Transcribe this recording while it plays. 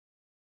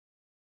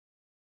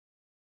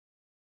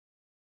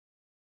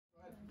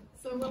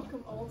So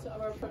welcome all to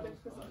our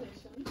project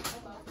presentation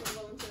about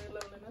voluntary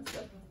loneliness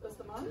at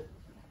Östermalm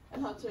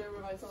and how to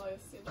revitalize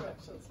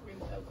interactions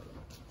with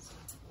elderly.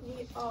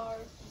 We are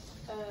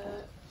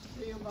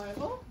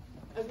Revival,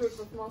 a group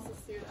of master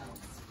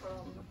students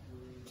from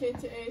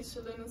KTH,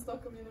 Lund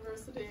Stockholm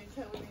University,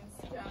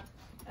 Karolinska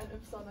and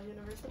Uppsala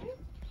University.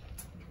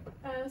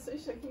 So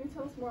Isha, can you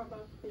tell us more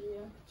about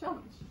the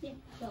challenge? Yeah,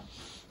 sure.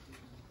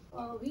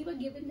 We were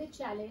given the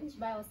challenge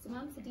by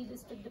Östermalm City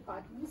District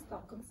Department,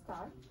 Stockholm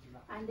Star,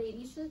 and the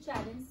initial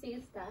challenge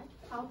says that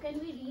how can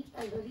we reach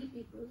elderly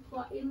people who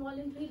are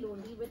involuntarily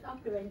lonely with our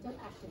preventive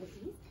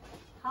activities?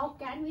 How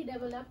can we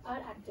develop our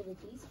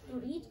activities to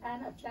reach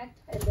and attract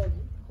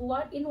elderly who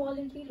are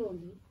involuntarily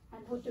lonely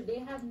and who today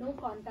have no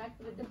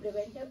contact with the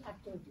preventive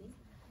activities,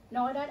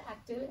 nor are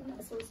active in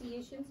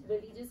associations,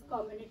 religious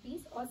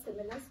communities, or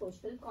similar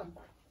social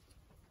contact?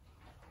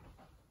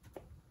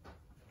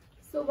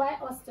 So why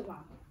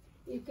Östermalm?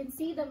 You can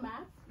see the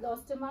map. The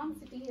Östermalm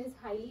city is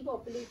highly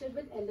populated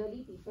with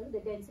elderly people. The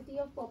density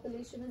of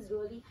population is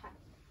really high.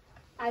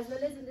 As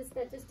well as in the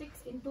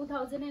statistics, in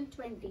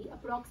 2020,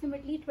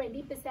 approximately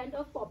 20%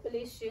 of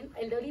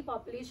elderly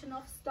population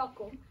of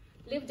Stockholm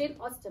lived in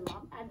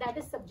Östermalm, and that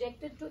is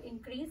subjected to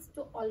increase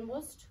to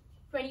almost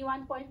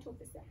 21.2%.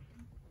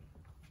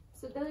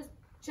 So the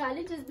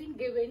challenge has been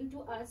given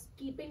to us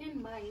keeping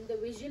in mind the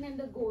vision and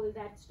the goal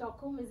that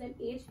Stockholm is an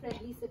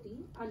age-friendly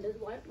city under the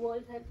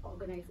World Health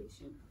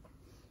Organization.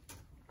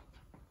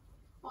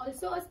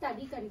 Also, a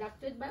study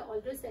conducted by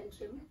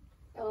Centrum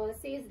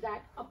says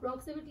that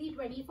approximately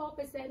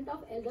 24%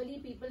 of elderly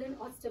people in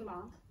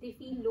Östermalm, they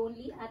feel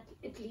lonely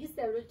at least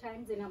several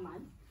times in a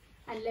month,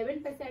 and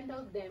 11%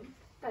 of them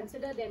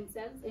consider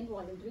themselves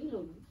involuntarily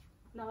lonely.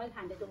 Now I'll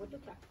hand it over to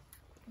Clara.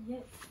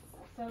 Yes,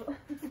 so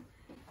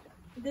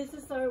this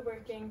is our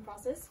working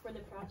process for the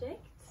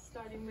project,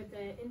 starting with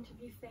the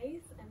interview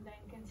phase and then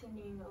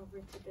continuing over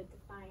to the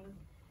define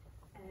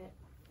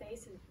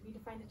phase, we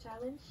define the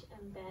challenge,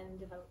 and then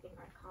developing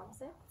our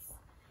concepts.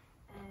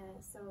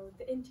 So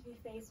the interview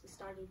phase we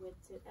started with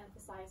to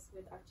emphasize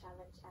with our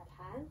challenge at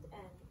hand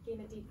and gain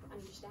a deep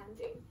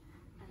understanding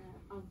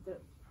of the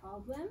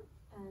problem.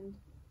 And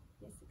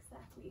yes,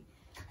 exactly.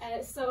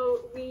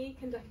 So we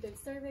conducted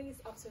surveys,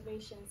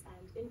 observations,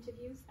 and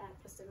interviews at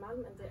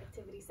Östermalm and the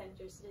activity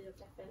centers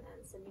Ribjer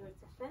and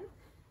Seniortreffen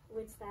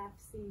with staff,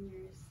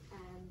 seniors,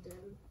 and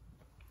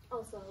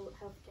also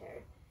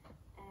healthcare,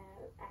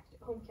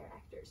 home care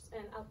actors.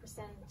 And I'll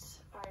present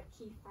our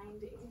key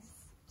findings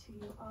to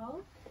you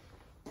all.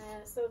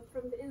 So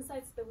from the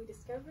insights that we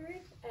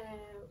discovered,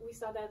 we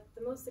saw that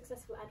the most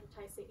successful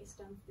advertising is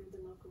done through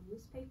the local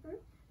newspaper.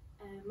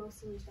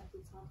 Most seniors that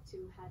we talked to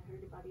had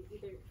heard about it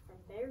either from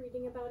there,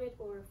 reading about it,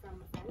 or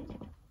from a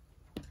friend.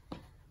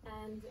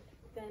 And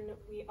then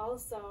we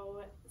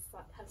also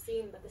have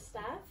seen that the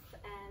staff,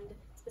 and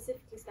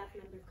specifically staff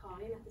member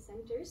Clara at the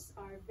centers,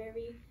 are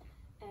very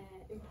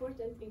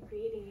important in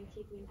creating and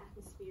keeping an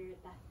atmosphere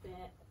that the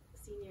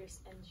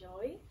seniors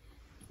enjoy.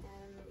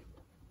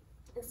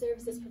 The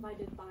services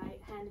provided by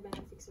handyman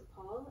and fixer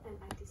Paul and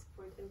IT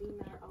support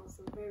Olivia are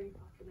also very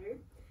popular.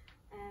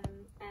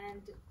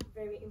 And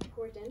very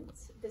important,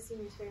 the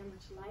seniors very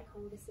much like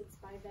home visits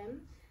by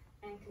them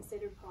and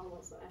consider Paul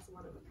also as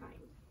one of a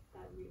kind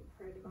that we've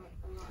heard about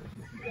a lot.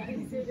 Yeah,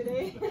 he's here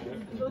today.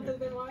 Both of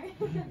them are.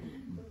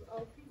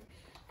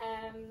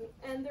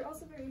 And they're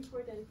also very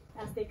important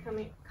as they come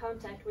in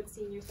contact with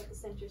seniors that the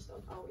centers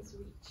don't always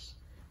reach.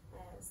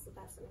 So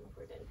that's an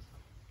important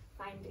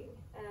finding.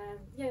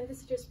 Yeah,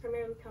 visitors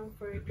primarily come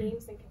for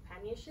games and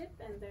companionship,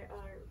 and they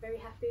are very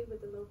happy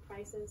with the low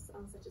prices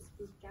on such as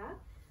fika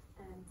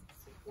and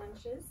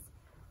lunches.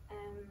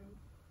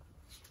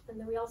 And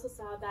then we also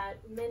saw that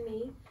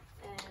many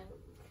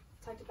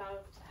talked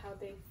about how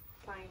they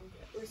find,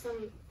 or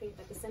some think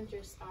that the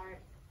centers are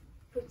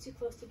put too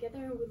close together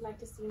and would like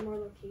to see more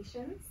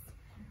locations.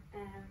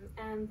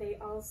 And they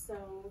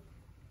also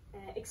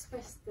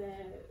expressed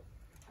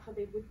how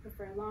they would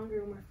prefer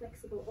longer, more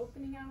flexible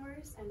opening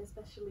hours, and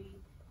especially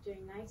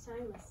during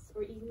nighttime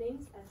or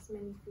evenings, as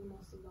many feel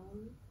most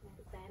alone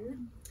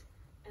then.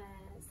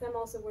 Some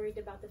also worried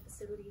about the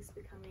facilities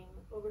becoming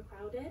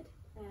overcrowded.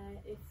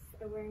 If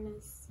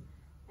awareness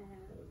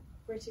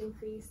were to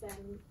increase,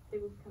 then they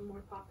would become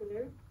more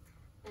popular.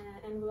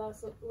 And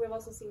we've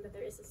also seen that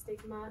there is a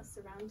stigma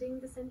surrounding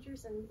the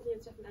centers, and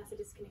Ribjer as it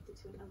is connected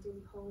to an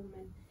elderly home,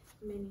 and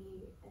many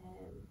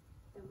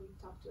that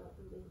we've talked to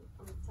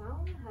on the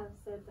town have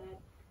said that,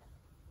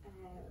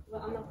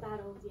 well, I'm not that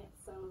old yet,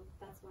 so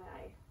that's why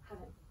I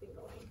haven't been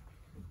going.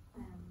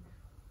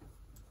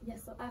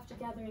 Yes, so after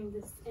gathering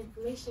this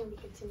information, we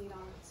continued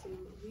on to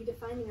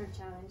redefining our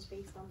challenge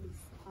based on these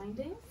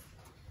findings.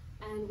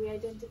 And we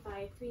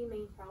identified three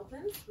main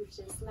problems, which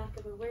is lack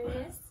of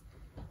awareness,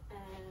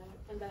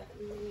 and that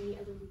many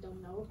elderly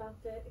don't know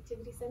about the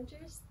activity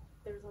centers.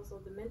 There's also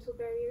the mental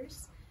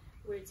barriers,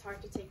 where it's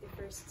hard to take the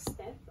first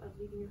step of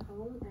leaving your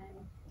home,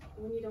 and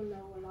when you don't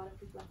know a lot of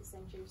people at the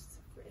centers,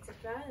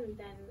 etc. And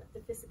then the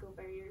physical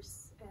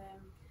barriers,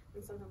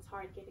 and sometimes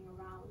hard getting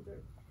around, or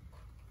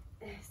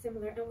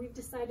similar, and we've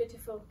decided to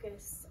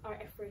focus our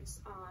efforts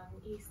on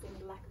easing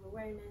the lack of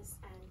awareness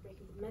and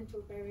breaking the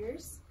mental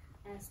barriers,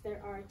 as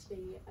there are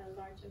today a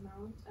large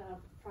amount of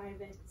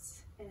private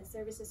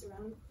services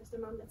around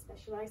Östermalm that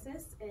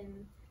specializes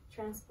in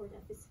transport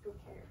and physical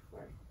care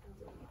for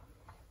elderly.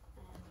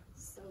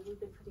 So we've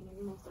been putting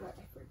in most of our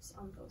efforts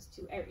on those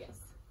two areas.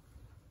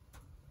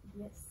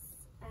 Yes,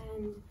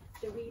 and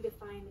the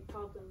redefine the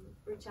problem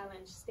or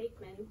challenge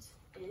statement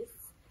is,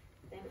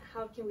 then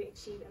how can we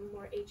achieve a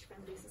more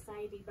age-friendly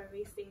society by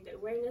raising the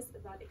awareness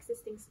about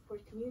existing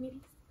support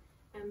communities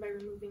and by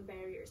removing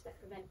barriers that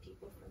prevent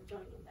people from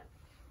joining them.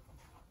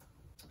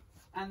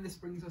 And this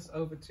brings us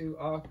over to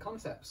our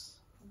concepts.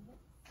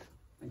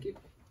 Thank you.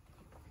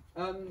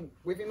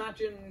 We've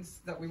imagined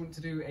that we want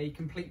to do a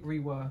complete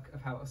rework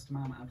of how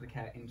Östermalm elderly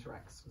care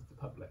interacts with the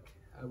public.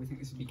 We think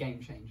this would be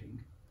game-changing.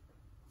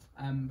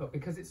 But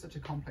because it's such a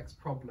complex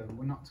problem,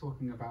 we're not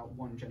talking about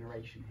one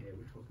generation here,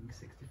 we're talking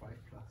 65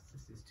 plus.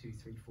 This is 2,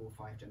 3, 4,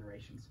 5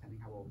 generations, depending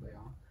how old they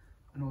are.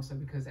 And also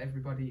because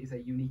everybody is a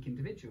unique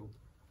individual.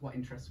 What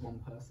interests one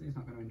person is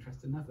not going to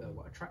interest another.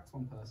 What attracts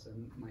one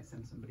person might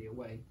send somebody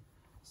away.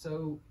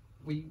 So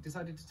we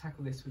decided to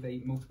tackle this with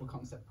a multiple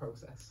concept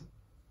process.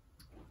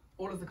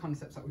 All of the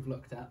concepts that we've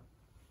looked at,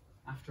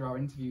 after our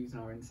interviews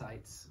and our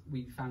insights,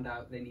 we found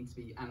out they need to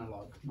be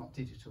analog, not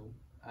digital.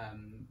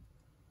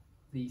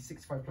 The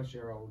 65 plus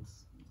year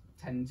olds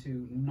tend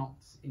to not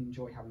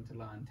enjoy having to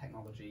learn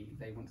technology.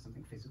 They want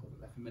something physical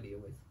that they're familiar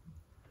with.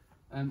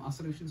 Our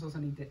solutions also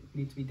need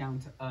to be down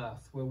to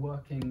earth. We're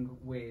working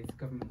with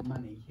government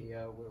money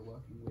here, we're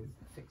working with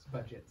fixed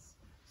budgets,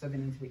 so they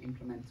need to be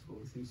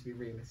implementable. This needs to be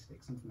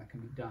realistic, something that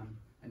can be done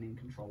and in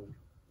control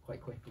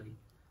quite quickly.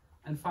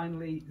 And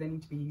finally, they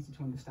need to be easy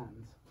to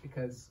understand,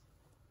 because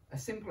a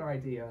simpler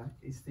idea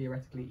is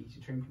theoretically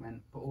easy to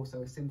implement, but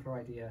also a simpler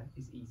idea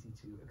is easy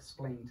to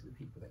explain to the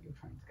people that you're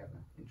trying to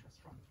gather interest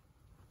from.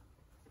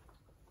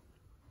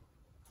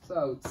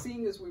 So,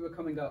 seeing as we were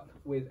coming up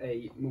with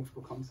a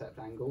multiple concept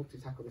angle to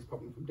tackle this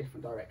problem from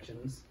different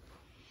directions,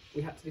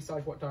 we had to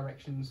decide what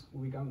directions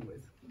were we going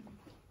with.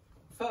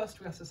 First,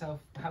 we asked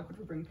ourselves, how could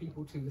we bring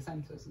people to the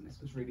centres? And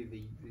this was really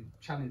the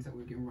challenge that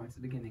we were given right at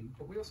the beginning.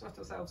 But we also asked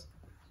ourselves,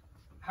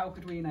 how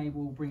could we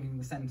enable bringing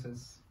the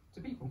centres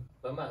to people?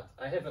 But Matt,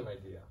 I have an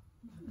idea.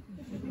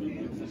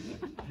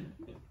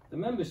 The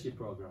membership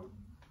program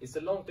is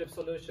a long-term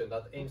solution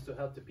that aims to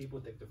help the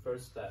people take the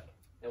first step.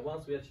 And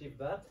once we achieve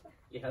that,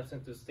 it helps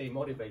them to stay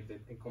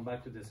motivated and come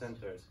back to the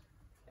centres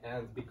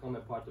and become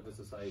a part of the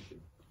society.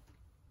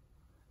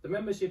 The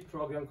membership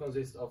program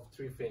consists of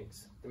 3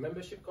 things: the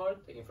membership card,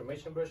 the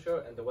information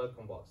brochure, and the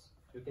welcome box.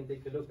 You can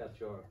take a look at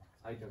your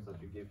items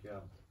that you give you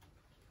out.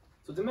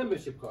 So the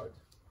membership card,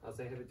 as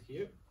I have it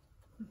here,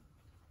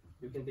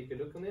 you can take a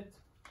look on it.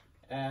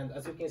 And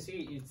as you can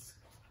see, it's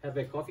have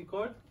a coffee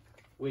card,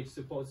 which is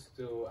supposed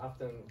to,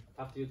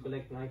 after you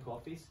collect 9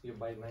 coffees, you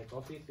buy 9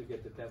 coffees, you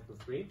get the 10 for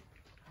free.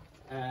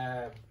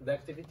 The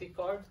activity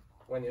card,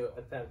 when you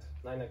attend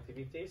 9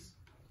 activities,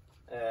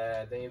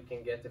 then you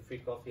can get a free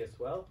coffee as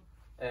well.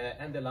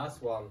 And the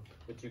last one,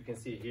 which you can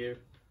see here,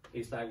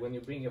 is like when you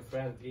bring your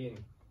friend in,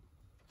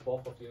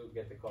 both of you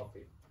get a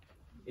coffee.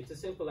 It's a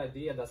simple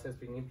idea that has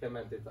been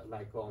implemented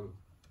like on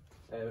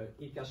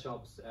ICA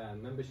shops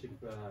and membership,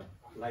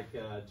 like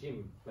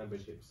gym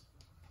memberships.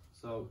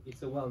 So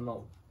it's a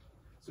well-known.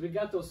 So we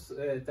got those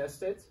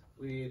tested.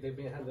 They've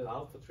been handed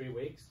out for 3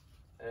 weeks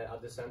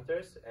at the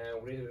centers,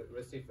 and we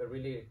received a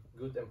really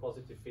good and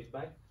positive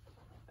feedback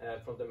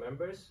from the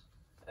members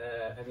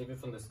and even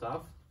from the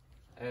staff.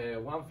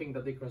 One thing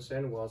that they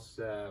concerned was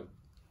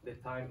the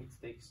time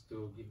it takes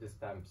to give the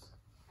stamps,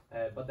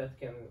 but that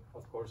can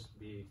of course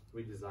be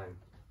redesigned.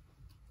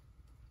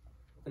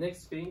 The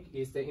next thing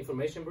is the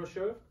information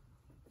brochure,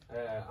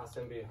 as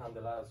can be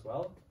handled out as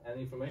well. And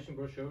the information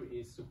brochure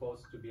is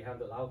supposed to be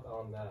handed out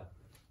on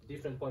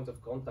different points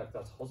of contact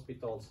as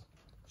hospitals,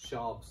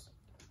 shops,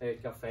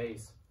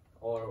 cafes,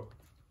 or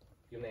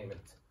you name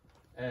it.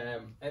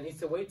 And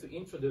it's a way to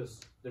introduce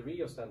the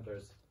Rio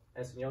centers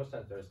and senior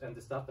centers and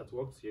the staff that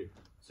works here,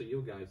 so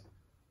you guys,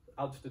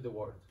 out to the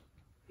world.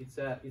 It's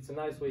a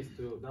nice way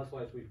to, that's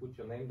why we put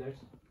your name there.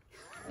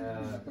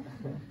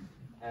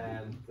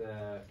 And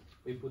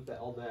we put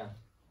all the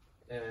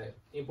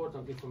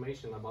important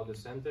information about the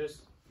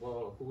centers,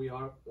 well, who we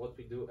are, what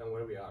we do, and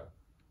where we are.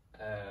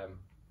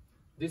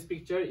 This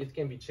picture, it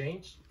can be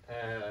changed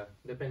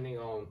depending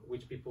on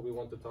which people we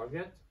want to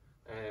target.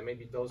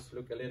 Maybe those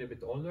look a little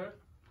bit older,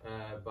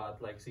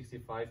 but like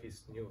 65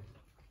 is new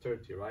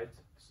 30, right?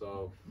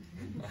 So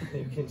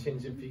you can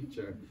change the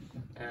picture.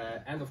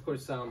 And of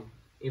course some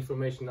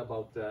information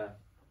about the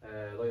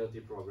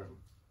loyalty program.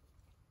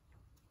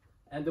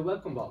 And the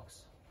welcome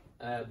box,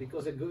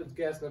 because a good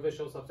guest never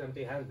shows up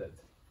empty-handed.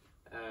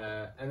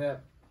 And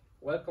a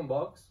welcome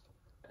box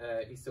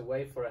is a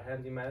way for a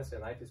handyman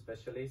and IT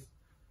specialist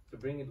to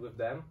bring it with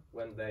them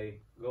when they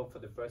go for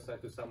the first time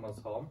to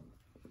someone's home,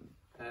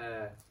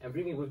 and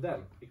bring it with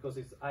them because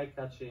it's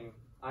eye-catching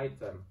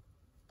item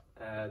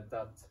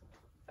that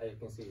you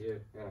can see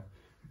here. Yeah.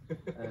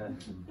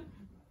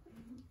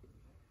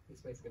 It's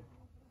space again.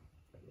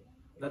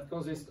 That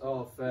consists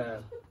of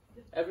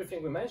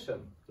everything we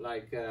mentioned,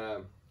 like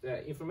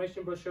the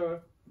information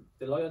brochure,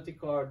 the loyalty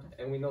card,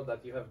 and we know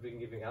that you have been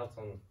giving out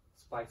some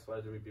spikes for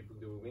elderly people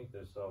during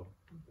winter, so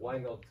why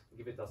not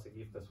give it as a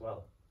gift as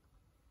well?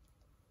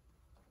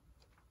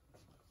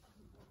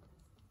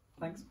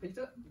 Thanks,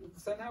 Peter.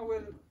 So now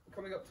we're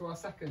coming up to our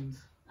second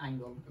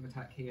angle of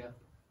attack here,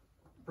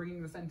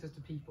 bringing the centres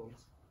to people.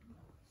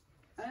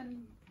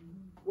 And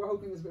we're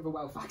hoping there's a bit of a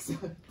wow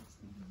factor.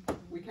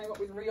 We came up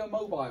with Rio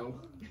Mobile.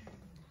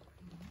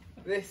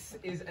 This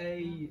is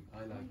a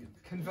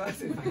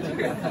converted.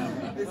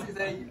 This is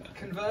a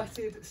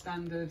converted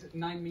standard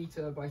 9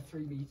 metre by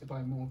 3 metre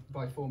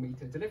by 4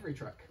 metre delivery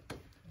truck.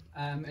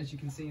 As you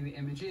can see in the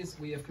images,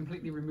 we have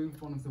completely removed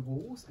one of the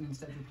walls and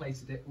instead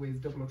replaced it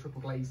with double or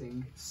triple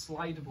glazing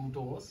slidable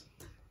doors,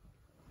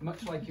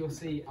 much like you'll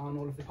see on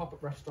all of the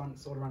pop-up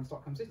restaurants all around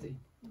Stockholm City.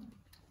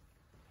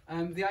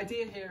 The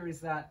idea here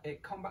is that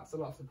it combats a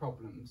lot of the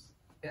problems.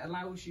 It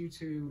allows you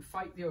to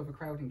fight the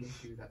overcrowding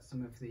issue that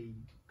some of the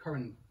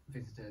current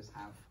visitors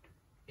have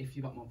if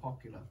you got more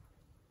popular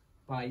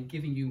by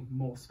giving you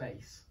more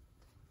space.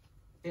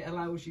 It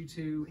allows you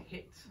to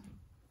hit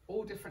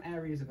all different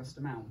areas of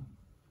Östermalm,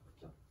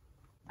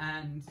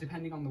 and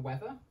depending on the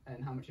weather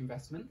and how much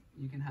investment,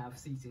 you can have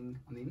seating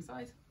on the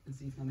inside and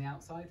seating on the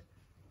outside.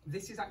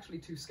 This is actually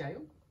to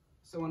scale,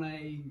 so on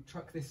a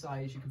truck this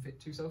size you can fit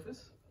 2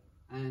 sofas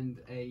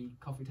and a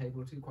coffee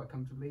table or 2 quite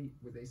comfortably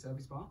with a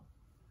service bar.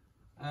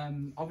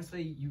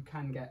 Obviously you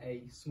can get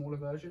a smaller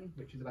version,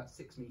 which is about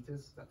 6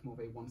 metres, that's more of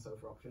a 1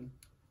 sofa option.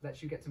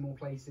 Lets you get to more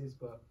places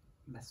but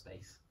less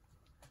space.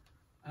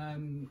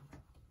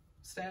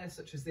 Stairs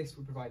such as this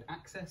would provide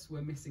access.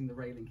 We're missing the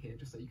railing here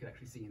just so you could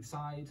actually see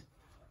inside.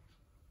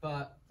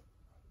 But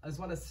as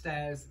well as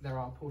stairs, there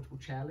are portable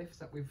chairlifts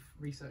that we've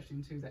researched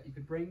into that you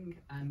could bring,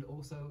 and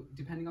also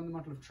depending on the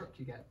model of truck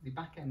you get, the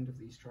back end of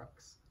these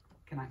trucks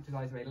can act as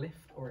either a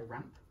lift or a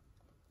ramp,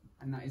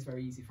 and that is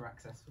very easy for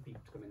access for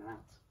people to come in and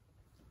out.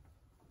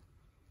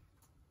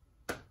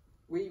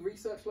 We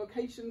researched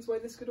locations where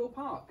this could all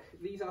park.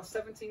 These are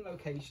 17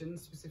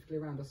 locations, specifically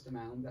around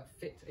Östermalm, that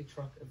fit a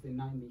truck of the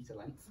 9 metre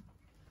length.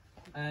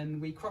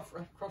 And we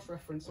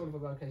cross-referenced all of the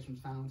locations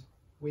found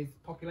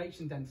with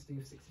population density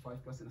of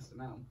 65 plus in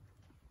Östermalm.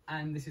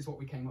 And this is what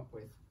we came up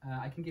with.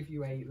 I can give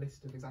you a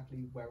list of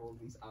exactly where all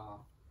these are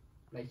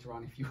later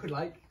on if you would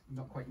like.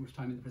 Not quite much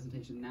time in the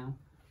presentation now.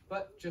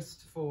 But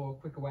just for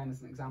quick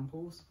awareness and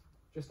examples,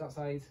 just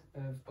outside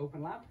of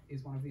Open Lab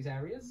is one of these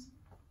areas.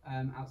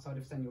 Outside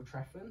of Senor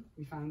Träffen,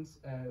 we found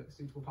a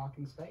suitable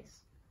parking space.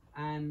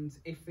 And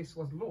if this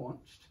was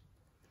launched,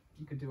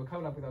 you could do a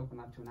collab with Open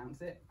Lab to announce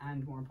it.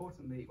 And more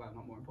importantly, well,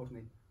 not more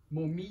importantly,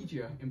 more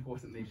media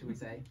importantly, shall we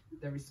say,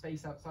 there is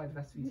space outside of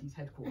SVT's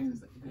headquarters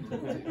that you can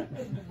talk to,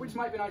 which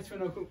might be nice for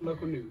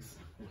local news.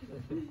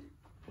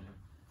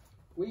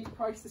 We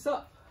priced this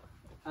up.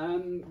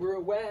 We're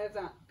aware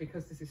that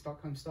because this is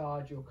Stockholm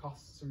Stad, your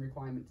costs and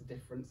requirements are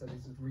different, so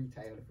this is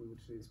retail if we were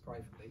to do this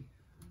privately.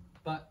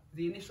 But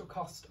the initial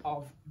cost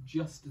of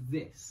just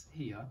this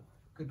here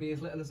could be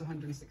as little as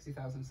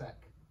 160,000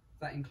 SEK.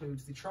 That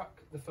includes the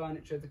truck, the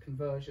furniture, the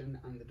conversion,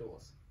 and the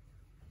doors.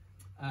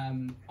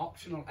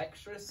 Optional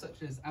extras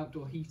such as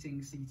outdoor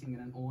heating, seating,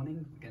 and an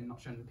awning, again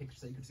not shown in the picture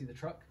so you could see the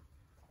truck,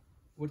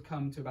 would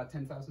come to about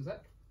 10,000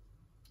 SEK.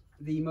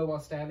 The mobile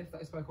stairlift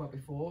that I spoke about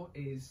before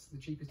is the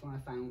cheapest one I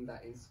found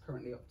that is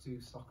currently up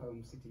to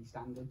Stockholm City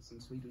standards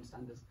and Sweden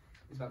standards,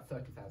 is about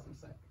 30,000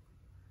 SEK.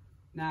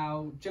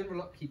 Now,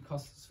 general upkeep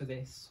costs for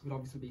this would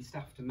obviously be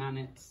staff to man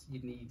it.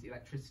 You'd need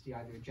electricity,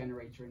 either a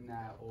generator in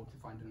there or to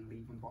find an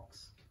leave-in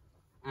box,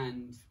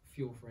 and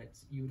fuel for it.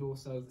 You would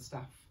also, the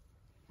staff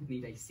would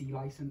need a C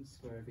license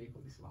for a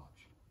vehicle this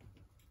large.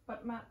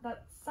 But Matt,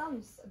 that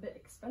sounds a bit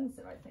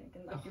expensive, I think,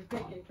 and like a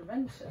big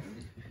intervention.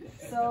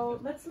 So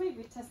let's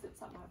maybe test it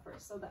somehow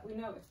first so that we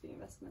know if the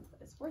investment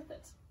is worth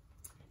it.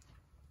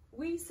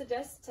 We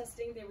suggest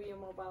testing the Rio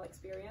Mobile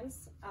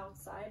experience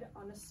outside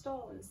on a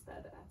stall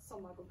instead at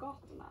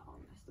Sommarbogatorna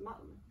on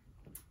Östermalm.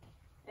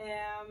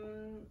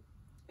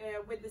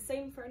 With the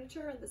same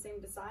furniture and the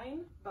same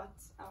design, but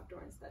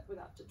outdoor instead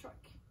without the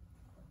truck.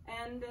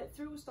 And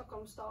through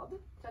Stockholm Stad,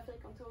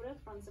 Trafikkontoret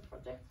runs a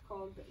project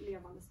called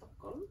Levande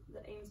Stockholm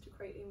that aims to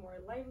create a more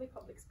lively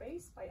public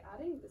space by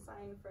adding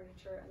design,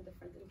 furniture and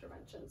different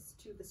interventions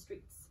to the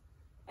streets.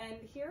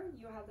 And here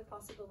you have the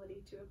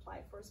possibility to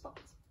apply for a spot.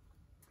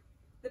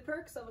 The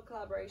perks of a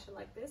collaboration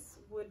like this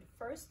would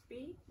first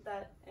be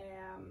that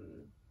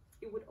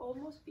it would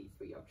almost be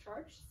free of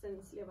charge,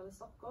 since Levande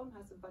Stockholm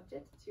has a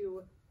budget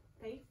to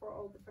pay for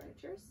all the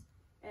furnitures.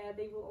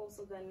 They will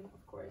also then,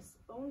 of course,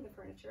 own the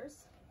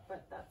furnitures,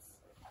 but that's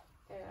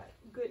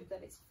good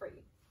that it's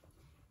free.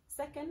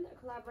 Second, a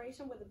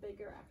collaboration with a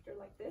bigger actor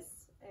like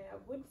this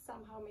would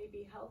somehow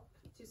maybe help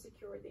to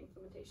secure the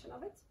implementation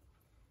of it.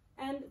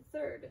 And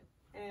third,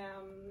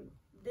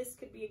 this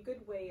could be a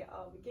good way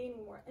of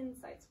gaining more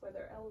insights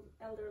whether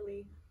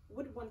elderly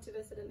would want to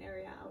visit an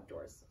area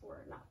outdoors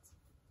or not.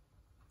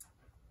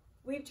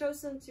 We've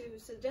chosen to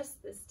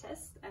suggest this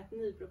test at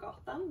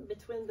Nybrogatan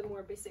between the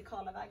more busy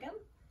Clara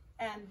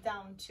and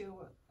down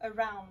to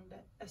around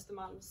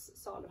Östermalm's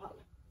saluhall.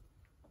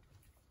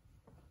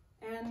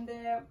 And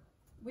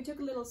we took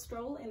a little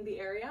stroll in the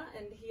area,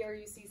 and here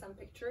you see some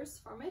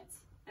pictures from it.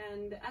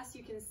 And as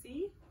you can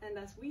see, and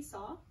as we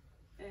saw,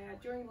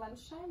 during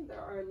lunchtime there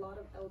are a lot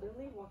of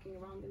elderly walking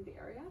around in the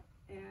area,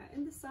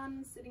 in the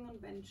sun, sitting on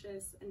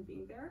benches and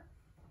being there.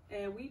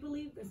 We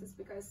believe this is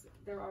because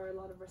there are a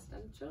lot of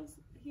residentials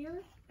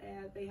here.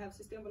 They have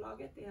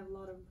Systembolaget, they have a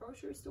lot of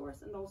grocery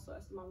stores, and also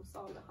Östermalm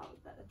saluhall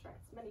that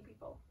attracts many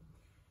people.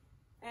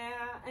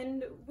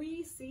 And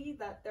we see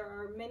that there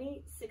are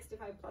many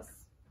 65 plus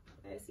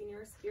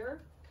seniors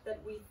here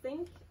that we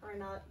think are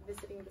not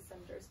visiting the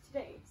centers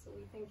today. So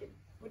we think it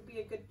would be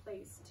a good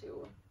place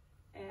to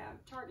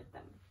target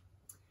them.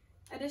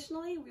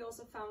 Additionally, we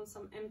also found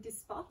some empty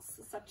spots,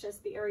 such as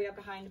the area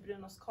behind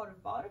Bruno's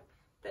Korvbar,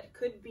 that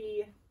could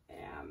be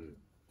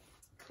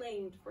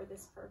claimed for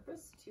this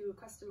purpose, to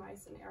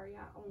customize an area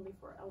only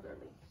for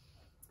elderly.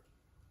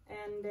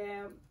 And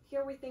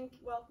here we think,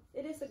 well,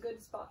 it is a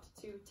good spot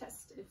to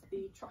test if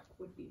the truck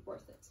would be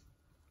worth it.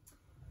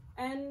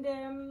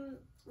 And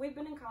we've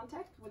been in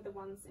contact with the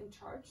ones in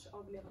charge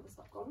of Levande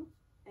Stockholm,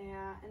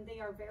 and they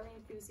are very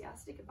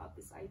enthusiastic about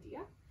this idea,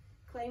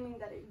 claiming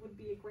that it would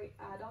be a great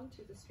add-on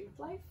to the street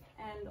life,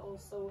 and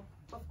also,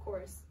 of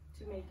course,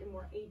 to make a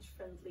more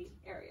age-friendly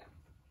area.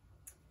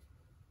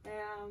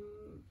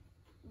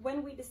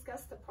 When we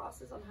discussed the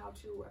process on how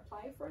to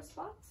apply for a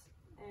spot,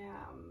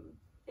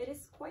 it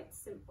is quite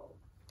simple.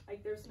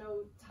 Like, there's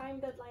no time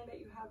deadline that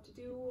you have to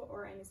do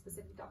or any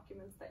specific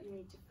documents that you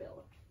need to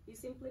fill. You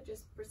simply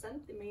just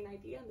present the main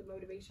idea and the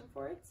motivation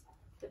for it,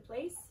 the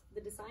place,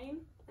 the design,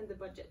 and the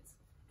budget,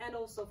 and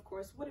also, of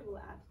course, what it will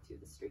add to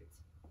the street.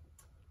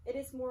 It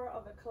is more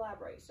of a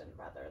collaboration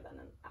rather than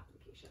an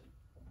application.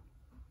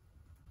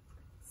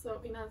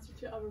 So in answer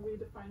to our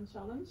redefined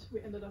challenge,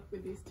 we ended up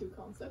with these two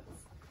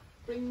concepts.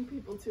 Bringing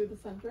people to the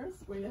centers,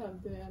 where you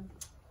have the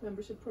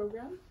membership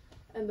program,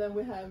 and then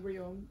we have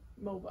Rio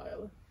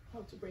Mobile,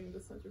 how to bring the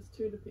centers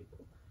to the people.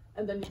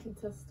 And then you can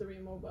test the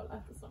Rio Mobile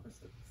at the summer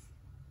streets.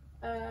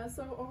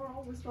 So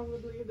overall, we strongly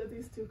believe that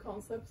these two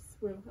concepts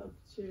will help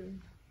to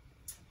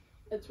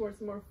towards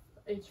a more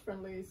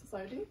age-friendly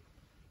society.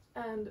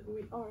 And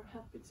we are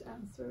happy to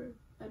answer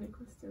any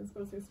questions,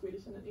 both in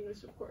Swedish and in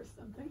English, of course.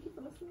 And thank you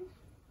for listening.